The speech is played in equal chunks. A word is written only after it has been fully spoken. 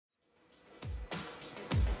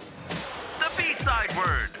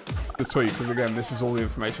the tweet, because again, this is all the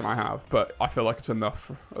information I have, but I feel like it's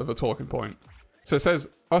enough of a talking point. So it says,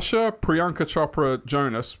 Usher, Priyanka Chopra,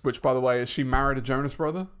 Jonas, which by the way, is she married a Jonas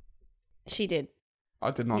brother? She did.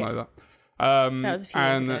 I did not know that. That was a few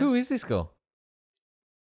years ago. Who is this girl?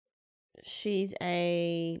 She's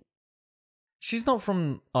not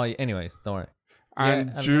from... Oh, anyways, don't worry. And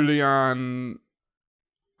Yeah, Julianne...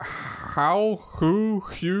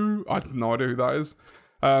 Hugh? I have no idea who that is.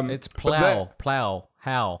 It's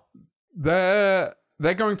How. They're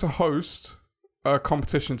going to host a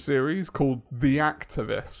competition series called The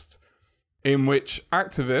Activist, in which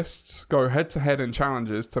activists go head-to-head in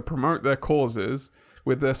challenges to promote their causes,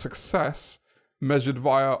 with their success measured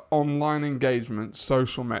via online engagement,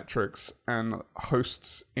 social metrics, and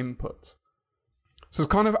hosts' input. So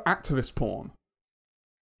it's kind of activist porn.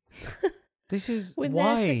 This is with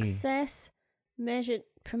why... their success measured,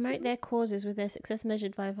 promote their causes with their success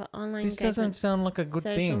measured by online This engagement, doesn't sound like a good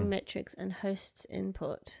social thing. metrics, and hosts'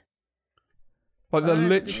 input. Like they're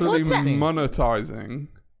literally What's that? monetizing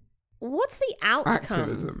What's the outcome?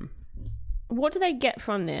 activism. What do they get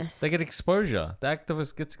from this? They get exposure. The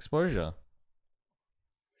activist gets exposure.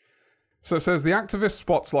 So it says the activist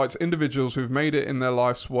spotlights individuals who've made it their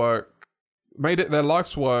life's work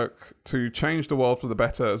to change the world for the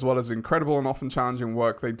better, as well as incredible and often challenging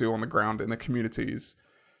work they do on the ground in their communities.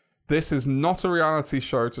 This is not a reality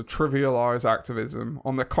show to trivialize activism.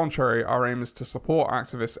 On the contrary, our aim is to support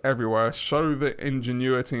activists everywhere, show the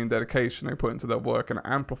ingenuity and dedication they put into their work, and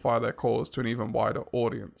amplify their cause to an even wider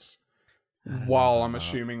audience. While I'm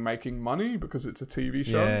assuming making money because it's a TV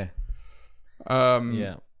show.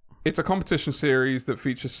 Yeah. It's a competition series that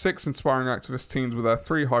features 6 inspiring activist teams with their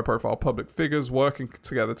 3 high-profile public figures working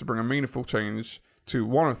together to bring a meaningful change to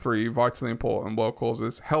one of 3 vitally important world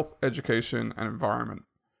causes: health, education, and environment.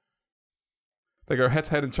 They go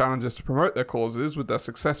head-to-head in challenges to promote their causes, with their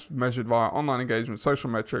success measured via online engagement, social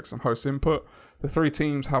metrics, and host input. The 3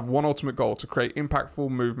 teams have one ultimate goal: to create impactful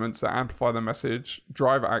movements that amplify their message,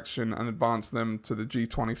 drive action, and advance them to the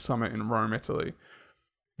G20 summit in Rome, Italy.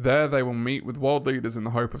 There, they will meet with world leaders in the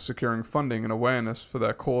hope of securing funding and awareness for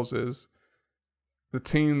their causes. The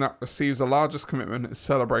team that receives the largest commitment is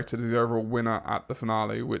celebrated as the overall winner at the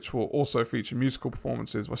finale, which will also feature musical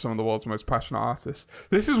performances by some of the world's most passionate artists.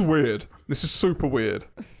 This is weird. This is super weird.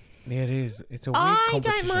 Yeah, it is. It's a weird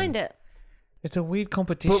competition. I don't mind it. It's a weird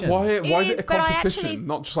competition. But why is it a but I competition, actually-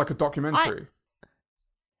 not just like a documentary?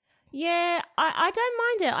 Yeah, I don't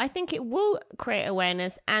mind it. I think it will create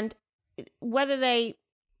awareness, and whether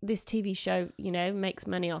this TV show, makes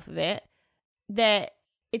money off of it,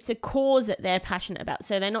 it's a cause that they're passionate about.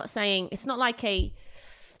 So they're not saying, it's not like a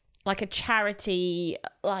charity,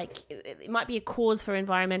 like it might be a cause for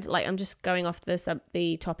environment. Like, I'm just going off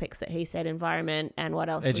the topics that he said: environment, and what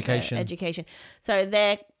else? Education. Education. So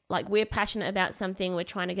they're like, we're passionate about something, we're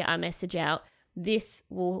trying to get our message out. This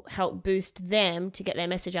will help boost them to get their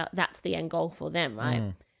message out. That's the end goal for them,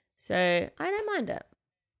 right? So I don't mind it.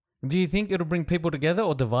 Do you think it'll bring people together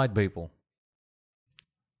or divide people?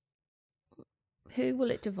 Who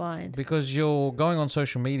will it divide? Because you're going on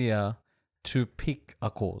social media to pick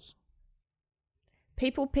a cause.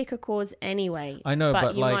 People pick a cause anyway. I know,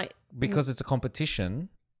 but you might... because it's a competition.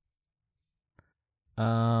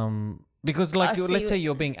 Because let's say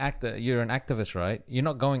you're an activist, right? You're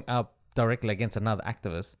not going up directly against another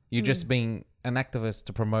activist. You're just being an activist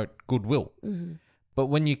to promote goodwill. Mm-hmm. But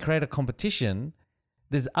when you create a competition,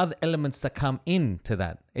 there's other elements that come into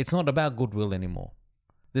that. It's not about goodwill anymore.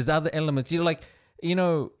 There's other elements. You're like, it's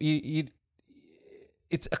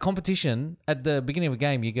a competition. At the beginning of a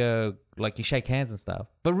game, you go, like, you shake hands and stuff.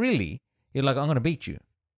 But really, you're like, I'm going to beat you.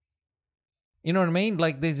 You know what I mean?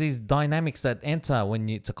 Like, there's these dynamics that enter when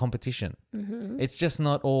it's a competition. Mm-hmm. It's just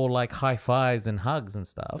not all like high fives and hugs and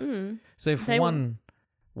stuff. Mm. So if one...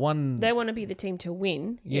 They want to be the team to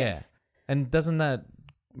win. Yeah. Yes. And doesn't that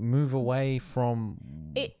move away from...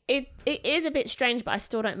 It is a bit strange, but I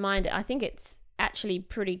still don't mind it. I think it's actually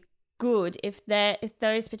pretty good if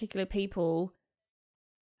those particular people,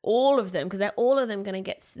 all of them, because all of them going to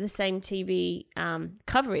get the same TV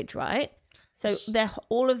coverage, right? So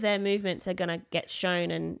all of their movements are going to get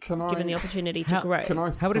shown and given the opportunity to grow. Can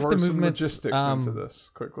I throw some logistics into this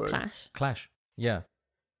quickly? Clash. Yeah.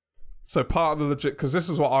 So part of the legit, because this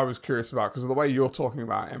is what I was curious about, because the way you're talking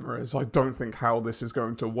about, Emma, is I don't think how this is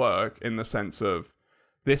going to work in the sense of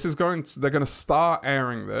they're going to start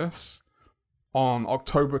airing this on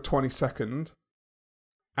October 22nd,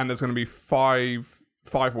 and there's going to be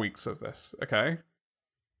five weeks of this, okay?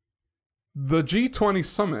 The G20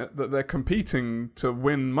 summit that they're competing to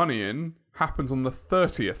win money in happens on the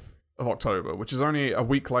 30th of October, which is only a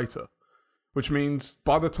week later. which means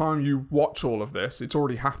by the time you watch all of this, it's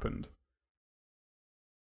already happened.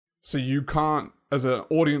 So you can't, as an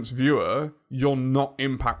audience viewer, you're not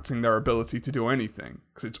impacting their ability to do anything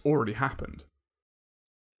because it's already happened.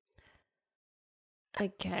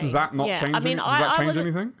 Okay. Does that not change? Does that change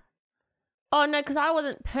anything? Oh no, because I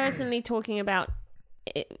wasn't personally talking about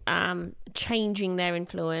changing their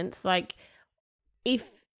influence. Like, if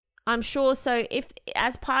I'm sure, so if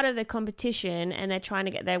as part of the competition and they're trying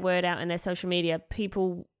to get their word out in their social media,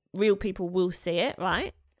 real people will see it,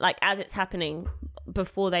 right? Like as it's happening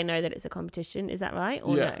before they know that it's a competition. Is that right?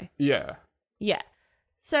 Or no? Yeah. Yeah.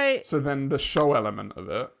 So then the show element of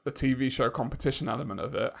it, the TV show competition element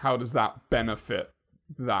of it, how does that benefit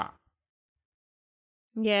that?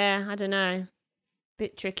 Yeah, I don't know.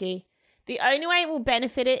 Bit tricky. The only way it will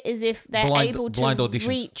benefit it is if they're able to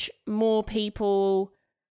reach more people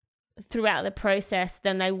throughout the process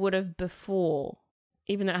than they would have before,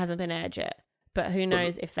 even though it hasn't been aired yet. But who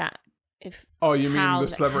knows if Oh, you mean the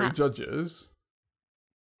celebrity judges?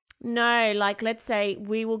 No, like let's say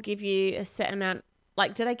we will give you a set amount.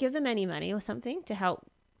 Like, do they give them any money or something to help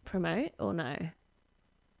promote or no?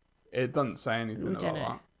 It doesn't say anything about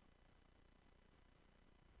that.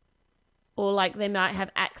 Or like they might have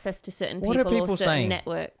access to certain people or certain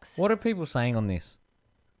networks. What are people saying on this?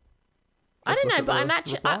 I don't know, but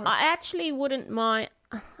I actually wouldn't mind.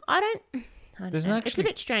 I don't know. It's a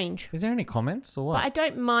bit strange. Is there any comments or what? But I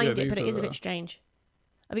don't mind it, but it is a bit strange.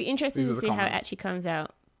 I'd be interested to see how it actually comes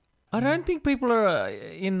out. I don't think people are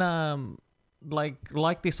in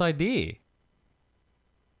like this idea.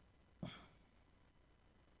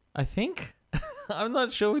 I think. I'm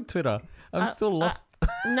not sure with Twitter. I'm still lost.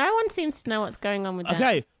 No one seems to know what's going on with that.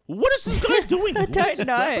 Okay, what is this guy doing? I don't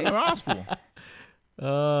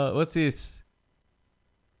know. What's this?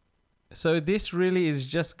 So this really is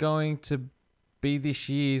just going to be this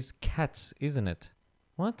year's Cats, isn't it?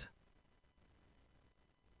 What?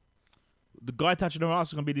 The guy touching her ass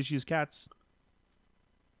is going to be this year's Cats.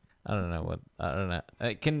 I don't know. I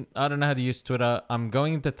don't know how to use Twitter. I'm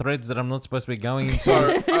going into threads that I'm not supposed to be going into.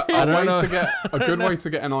 So a good way to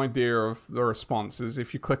get an idea of the response is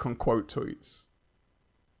if you click on quote tweets.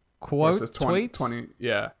 Quote tweets? 20,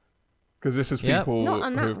 yeah. Because this is people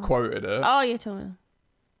who've quoted it. Oh, you're talking.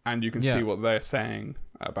 And you can see what they're saying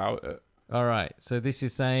about it. All right. So this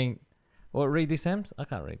is saying, read this, Sams? I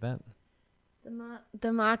can't read that.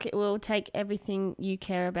 The market will take everything you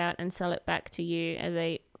care about and sell it back to you as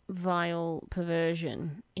a vile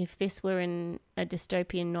perversion. If this were in a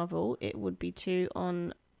dystopian novel, it would be too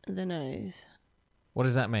on the nose. What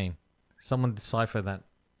does that mean? Someone decipher that.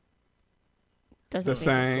 They're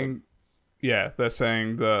saying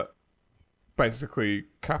that basically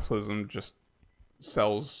capitalism just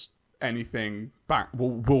sells anything back.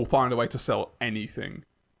 We'll find a way to sell anything.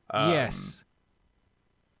 Yes.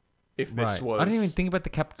 If this was, I didn't even think about the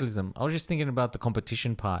capitalism. I was just thinking about the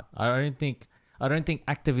competition part. I don't think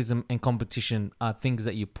activism and competition are things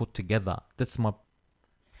that you put together. That's my.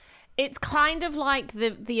 It's kind of like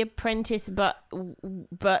the Apprentice, but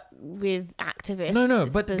with activists. No,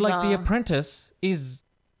 it's but bizarre. like the Apprentice is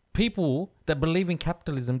people that believe in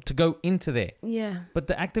capitalism to go into there. Yeah. But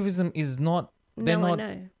the activism is not. I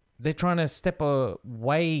know. They're trying to step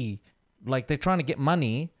away, like they're trying to get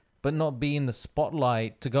money, but not be in the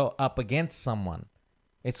spotlight to go up against someone.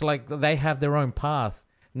 It's like they have their own path.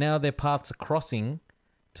 Now their paths are crossing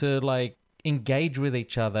to like engage with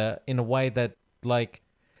each other in a way that like,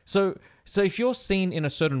 so if you're seen in a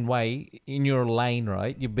certain way in your lane,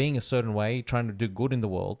 right? You're being a certain way, trying to do good in the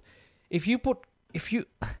world.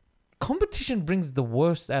 Competition brings the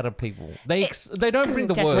worst out of people. They don't bring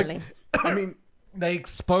the worst. I mean, they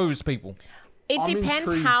expose people. It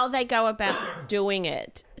depends how they go about doing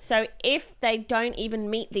it. So if they don't even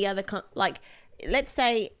meet the other, let's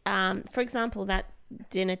say, for example, that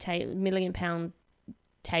dinner table, £1 million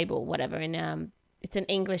table, whatever, in it's an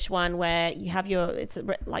English one where you have your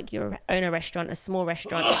own a restaurant, a small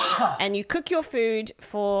restaurant, and you cook your food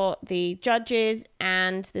for the judges,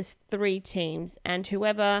 and there's 3 teams, and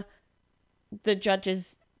whoever the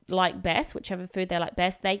judges like best, whichever food they like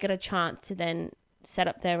best, they get a chance to then set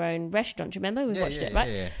up their own restaurant. Do you remember? We watched it, right?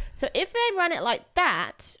 Yeah. So if they run it like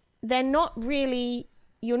that, you're not really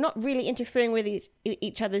interfering with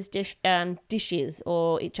each other's dishes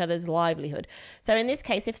or each other's livelihood. So in this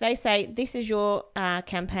case, if they say, this is your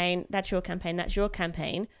campaign, that's your campaign, that's your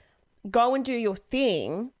campaign, go and do your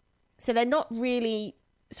thing. So they're not really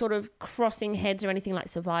sort of crossing heads or anything like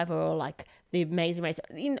Survivor or like The Amazing Race,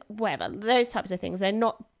 whatever, those types of things. They're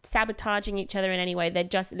not sabotaging each other in any way. They're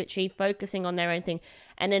just literally focusing on their own thing.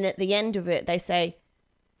 And then at the end of it, they say,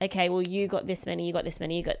 okay, well, you got this many, you got this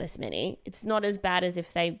many, you got this many. It's not as bad as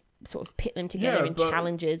if they sort of pit them together in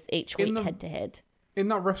challenges each week head to head. In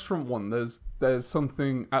that restaurant one, there's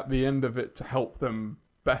something at the end of it to help them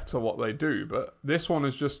better what they do, but this one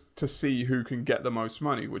is just to see who can get the most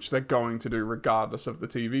money, which they're going to do regardless of the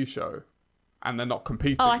TV show. And they're not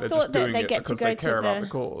competing, they're just doing it because they care about the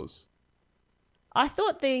cause. I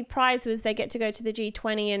thought the prize was they get to go to the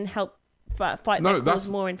G20 and help fight their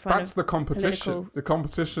cause more in front of that's the competition. Political... The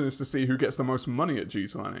competition is to see who gets the most money at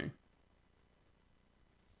G20.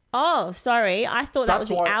 Oh, sorry. I thought that was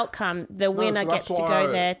the outcome. The winner gets to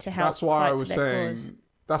go there to help That's why fight I was for their saying... cause.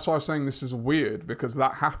 That's why I was saying this is weird, because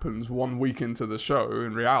that happens 1 week into the show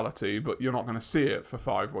in reality, but you're not going to see it for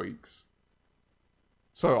 5 weeks.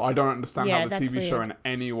 So I don't understand how the TV show in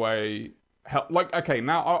any way help. Like, okay,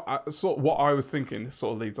 now sort of what I was thinking, this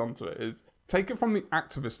sort of leads on to it, is take it from the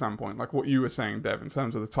activist standpoint, like what you were saying, Dev, in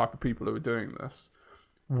terms of the type of people who are doing this.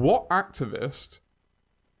 What activist,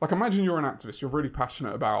 like imagine you're an activist, you're really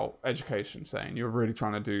passionate about education, saying you're really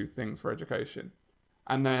trying to do things for education.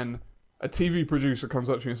 And then a TV producer comes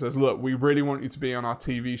up to you and says, look, we really want you to be on our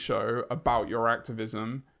TV show about your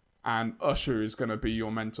activism, and Usher is going to be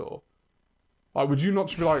your mentor. Like, would you not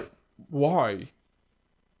just be like, why?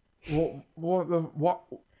 What?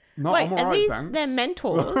 No, wait, I'm alright, are these thanks. their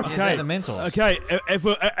mentors? Yeah, they're the mentors. Okay, if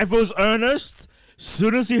it was Ernest,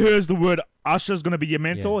 soon as he hears the word Usher's going to be your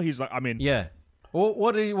mentor, he's like, I'm in. Yeah. Well,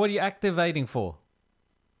 what are you activating for?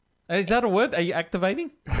 Is that a word? Are you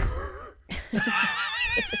activating?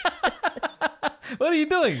 What are you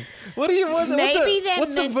doing? What's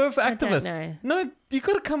the verb for activist? I don't No, know. you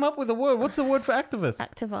got to come up with a word. What's the word for activist?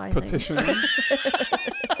 Activizing. Petitioning.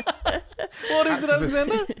 What is it,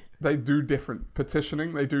 Alexander? They do different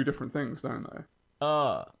petitioning. They do different things, don't they?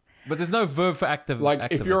 But there's no verb for active. Like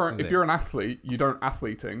activist, if you're an athlete, you don't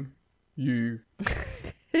athleting. You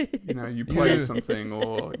you play something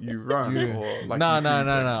or you run or like.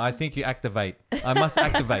 No. I think you activate. I must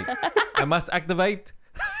activate. I must activate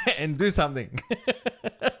and do something.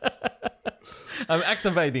 I'm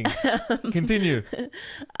activating. Continue.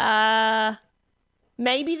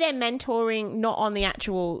 Maybe they're mentoring not on the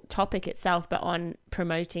actual topic itself, but on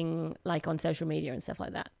promoting, like on social media and stuff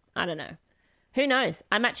like that. I don't know. Who knows?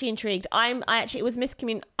 I'm actually intrigued. I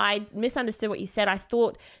misunderstood what you said. I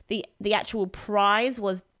thought the actual prize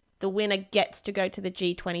was the winner gets to go to the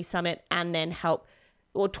G20 summit and then help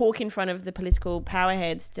or talk in front of the political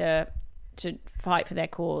powerheads to fight for their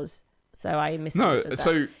cause. So I misunderstood that.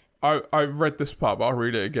 So I read this part, but I'll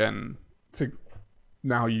read it again to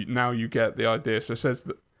now you get the idea. So it says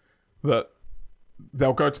that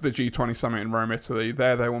they'll go to the G20 summit in Rome, Italy.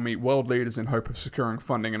 There they will meet world leaders in hope of securing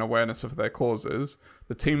funding and awareness of their causes.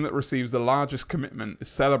 The team that receives the largest commitment is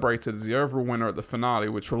celebrated as the overall winner at the finale,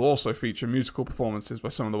 which will also feature musical performances by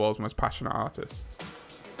some of the world's most passionate artists.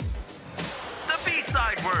 The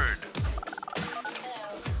B-side word.